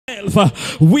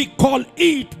we call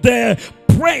it the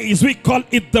praise, we call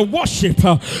it the worship.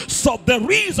 So the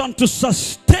reason to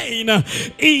sustain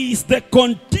is the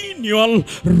continual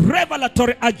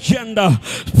revelatory agenda.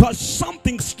 For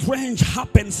something strange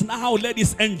happens now,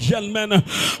 ladies and gentlemen.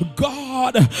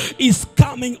 God is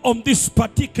coming on this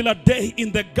particular day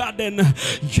in the garden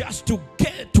just to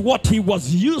get what he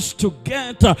was used to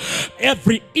get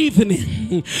every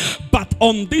evening. But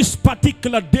on this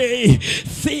particular day,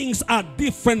 things are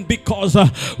different, because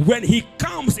when he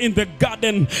comes in the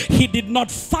garden, he did not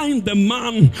find the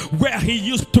man where he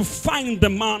used to find the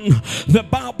man. The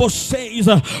Bible says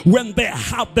when they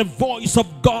had the voice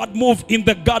of God move in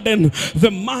the garden,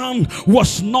 the man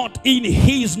was not in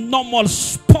his normal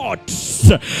spot.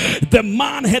 The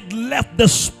man had left the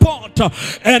spot,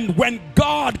 and when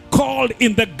God called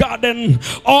in the garden,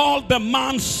 all the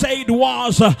man said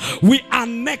was, we are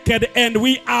naked and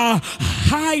we are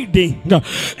hiding.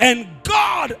 And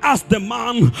God asked the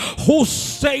man, who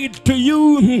said to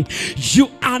you, you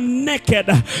are naked?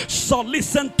 So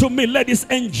listen to me, ladies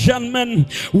and gentlemen.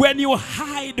 When you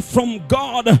hide from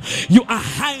God, you are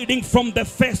hiding from the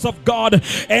face of God.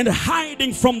 And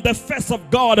hiding from the face of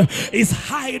God is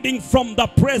hiding from the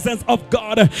presence of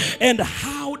God. And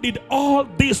how did all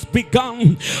this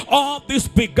begin? All this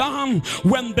began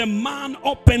when the man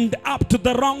opened up to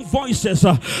the wrong voices.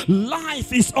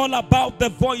 Life is all about the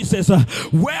voices.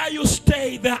 Where you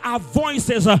stay, there are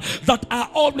voices that are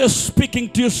always speaking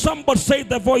to you. Somebody say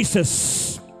the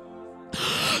voices.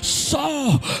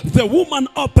 So the woman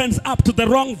opens up to the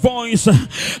wrong voice,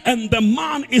 and the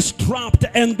man is trapped,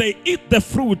 and they eat the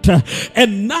fruit,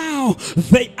 and now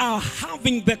they are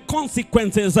having the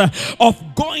consequences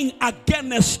of going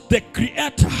against the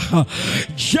Creator.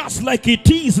 Just like it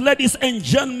is, ladies and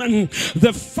gentlemen,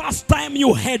 the first time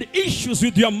you had issues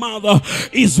with your mother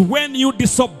is when you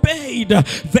disobeyed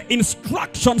the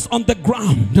instructions on the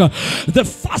ground. The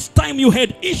first time you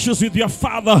had issues with your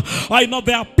father, I know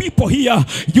there are people here,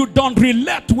 you don't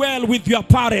relate well with your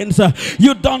parents,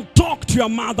 you don't talk to your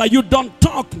mother, you don't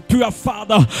talk to your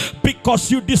father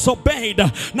because you disobeyed.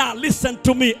 Now listen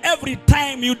to me, every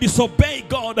time you disobey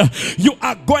God, you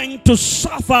are going to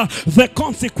suffer the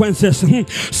consequences.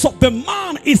 So the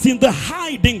man is in the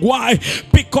hiding. Why?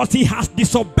 Because he has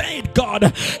disobeyed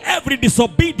God. Every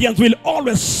disobedience will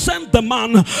always send the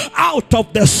man out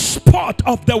of the spot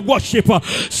of the worshiper.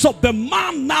 So the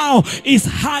man now is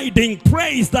hiding.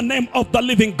 Praise the name of the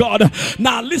living God.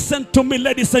 Now listen to me,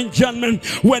 ladies and gentlemen.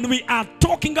 When we are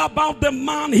talking about the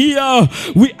man here,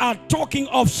 we are talking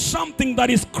of something that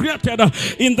is created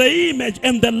in the image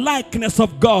and the likeness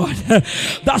of God.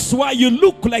 That's why you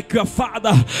look like your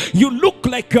father, you look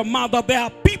like your mother. There are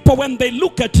people, when they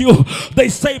look at you, they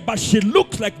say, but she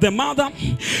looks like the mother,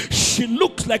 she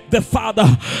looks like the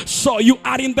father. So you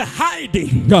are in the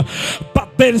hiding,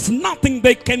 but there is nothing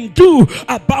they can do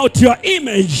about your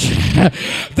image.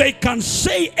 They can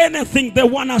say anything they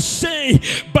want to say,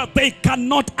 but they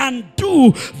cannot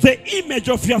undo the image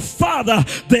of your father,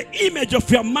 the image of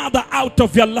your mother out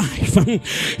of your life.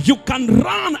 You can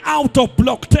run out of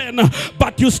block 10,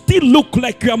 but you still look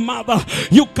like your mother.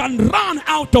 You can run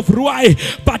out of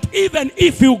Ruai, but even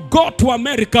if you go to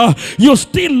America, you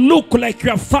still look like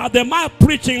your father. Am I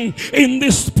preaching in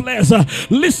this place?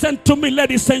 Listen to me,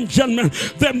 ladies and gentlemen.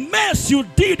 The mess you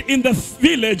did in the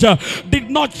village did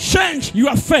not change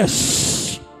your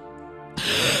face.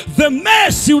 The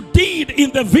mess you did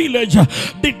in the village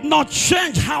did not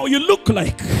change how you look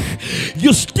like.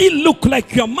 You still look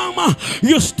like your mama.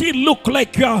 You still look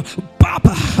like your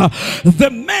papa. The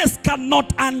mess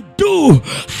cannot undo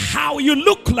how you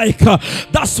look like.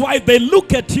 That's why they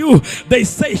look at you, they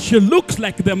say she looks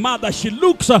like the mother, she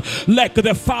looks like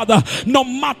the father. No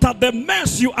matter the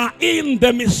mess you are in,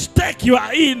 the mistake you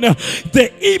are in,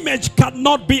 the image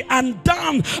cannot be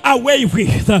undone away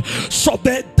with. So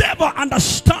the devil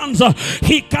understands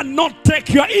he cannot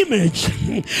take your image,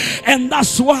 and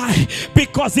that's why,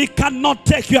 because he cannot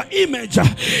take your image,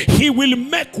 he will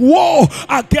make war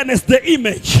against the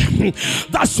image.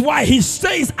 That's why he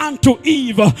says unto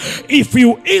Eve, if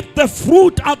you eat the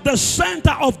fruit at the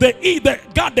center of the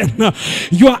garden,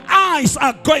 your eyes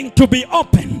are going to be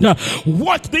opened.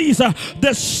 Watch this,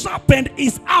 the serpent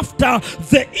is after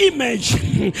the image,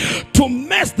 to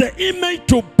mess the image,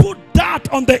 to put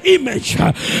that on the image,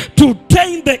 to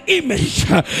taint the image,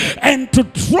 and to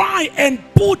try and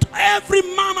put every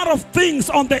manner of things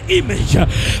on the image,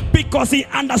 because he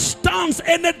understands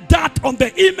any dot on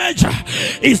the image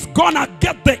is gonna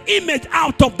get the image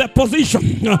out of the position.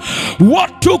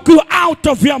 What took you out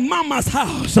of your mama's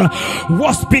house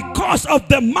was because of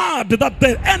the mud that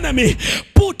the enemy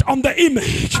put put on the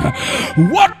image.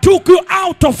 What took you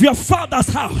out of your father's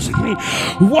house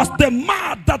was the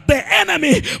mud that the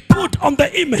enemy put on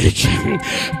the image.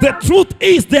 The truth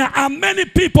is, there are many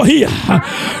people here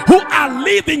who are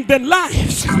living their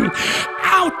lives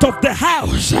out of the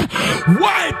house.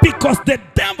 Why? Because the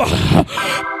devil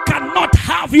cannot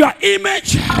have your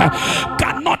image,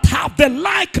 cannot have the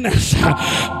likeness,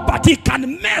 but he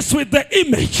can mess with the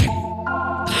image.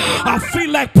 I feel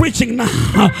like preaching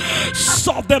now.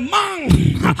 So the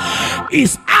man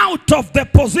is out of the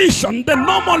position, the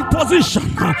normal position.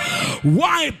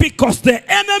 Why? Because the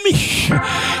enemy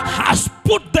has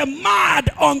put the mud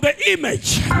on the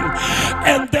image,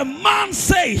 and the man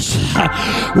says,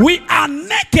 we are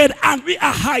naked and we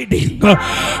are hiding.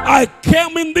 I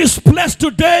came in this place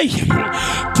today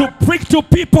to preach to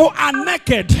people who are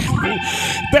naked.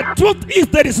 The truth is,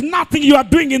 there is nothing you are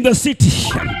doing in the city.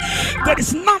 There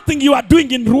is nothing you are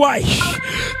doing in Ruai.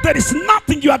 There is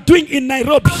nothing you are doing in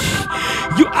Nairobi.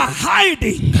 You are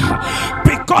hiding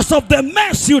because of the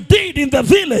mess you did in the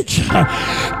village,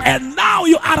 and now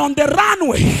you are on the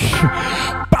runway.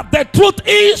 But the truth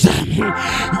is,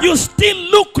 you still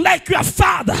look like your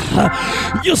father.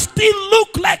 You still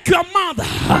look like your mother,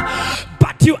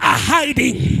 but you are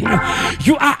hiding.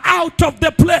 You are out of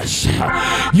the place.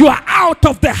 You are out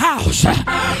of the house.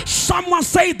 Someone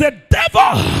say, the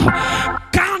devil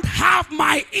can't have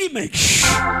my image.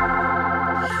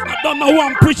 I don't know who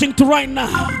I'm preaching to right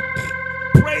now.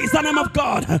 Praise the name of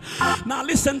God. Now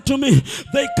listen to me.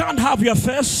 They can't have your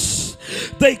face.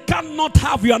 They cannot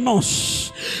have your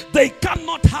nose. They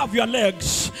cannot have your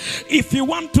legs. If you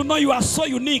want to know you are so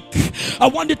unique, I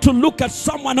want you to look at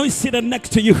someone who is sitting next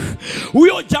to you.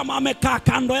 Huyo jamaa amekaa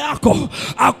kando yako.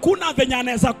 Hakuna venye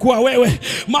anaweza kuwa wewe.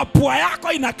 Mapua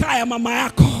yako inakaa ya mama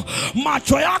yako.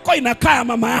 Macho yako inakaa ya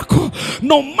mama yako.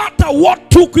 No matter what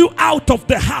took you out of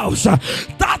the house,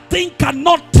 that thing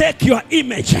cannot take your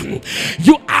image.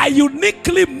 You are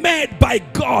uniquely made by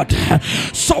God.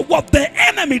 So what the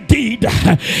enemy did,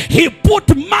 he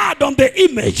put mud on the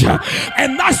image,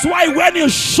 and that's why when you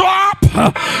show up,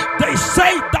 they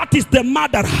say that is the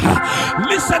murderer.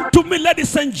 Listen to me,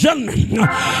 ladies and gentlemen.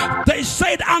 They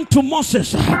said unto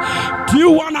Moses, do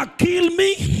you want to kill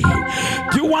me?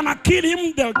 Do you want to kill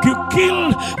him? You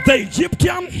kill the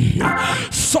Egyptian?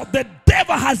 So the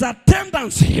devil has a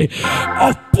tendency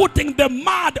of putting the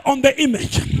mud on the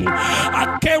image.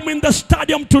 I came in the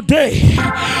stadium today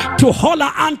to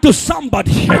holler unto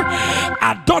somebody.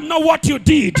 I don't know what you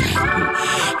did.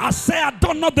 I say, I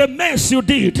don't know the mess you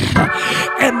did.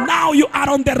 And now you are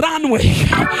on the runway.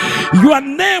 Your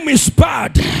name is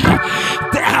bad.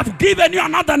 They have given you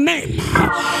another name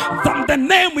than the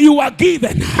name you were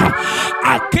given.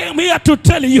 I came here to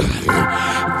tell you,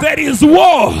 there is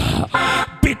war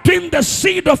between the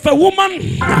seed of a woman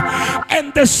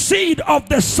and the seed of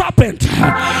the serpent.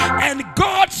 And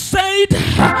God said,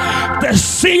 the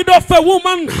seed of a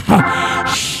woman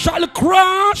shall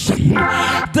crush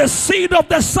the seed of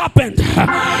the serpent.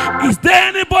 Is there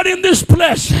anybody in this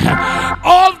place?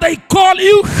 All they call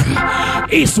you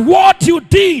is what you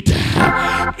did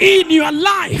in your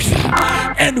life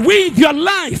and with your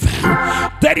life.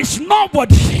 There is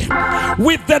nobody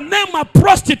with the name of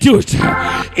prostitute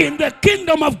in the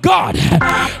kingdom of God.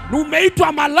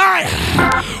 Umeitwa malaya,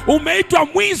 umeitwa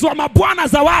mwizi wa mabwana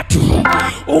za watu,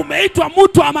 umeitwa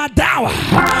mtu wa madawa.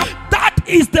 That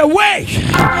is the way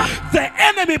the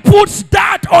enemy puts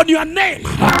that on your name.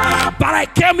 But I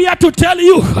came here to tell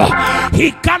you,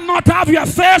 he cannot have your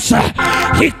face,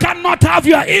 he cannot have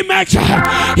your image,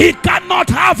 he cannot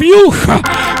have you.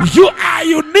 You are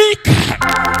unique.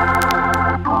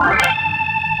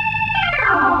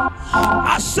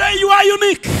 I say you are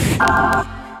unique.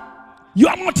 You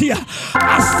are not here.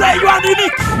 I say you are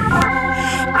unique.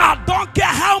 I don't care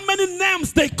how many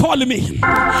names they call me,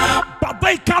 but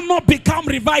they cannot become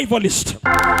revivalists.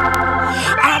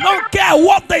 I don't care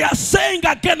what they are saying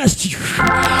against you,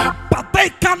 but they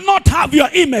cannot have your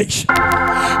image.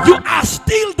 You are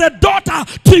still the daughter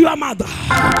to your mother.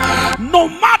 No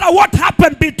matter what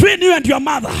happened between you and your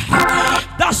mother.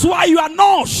 That's why your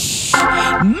nose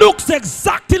looks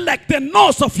exactly like the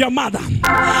nose of your mother.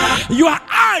 Your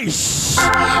eyes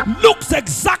looks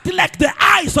exactly like the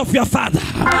eyes of your father.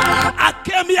 I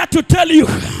came here to tell you,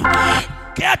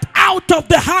 get out of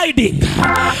the hiding.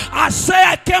 I say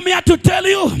I came here to tell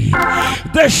you,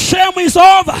 the shame is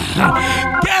over.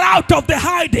 Get out of the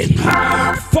hiding.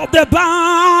 For the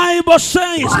Bible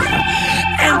says,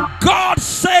 and God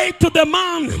said to the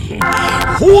man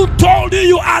who told you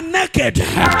you are naked,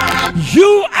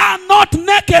 you are not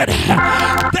naked.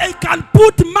 They can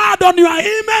put mud on your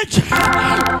image,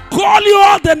 call call you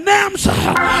all the names,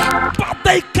 but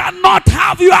they cannot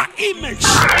have your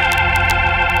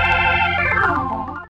image.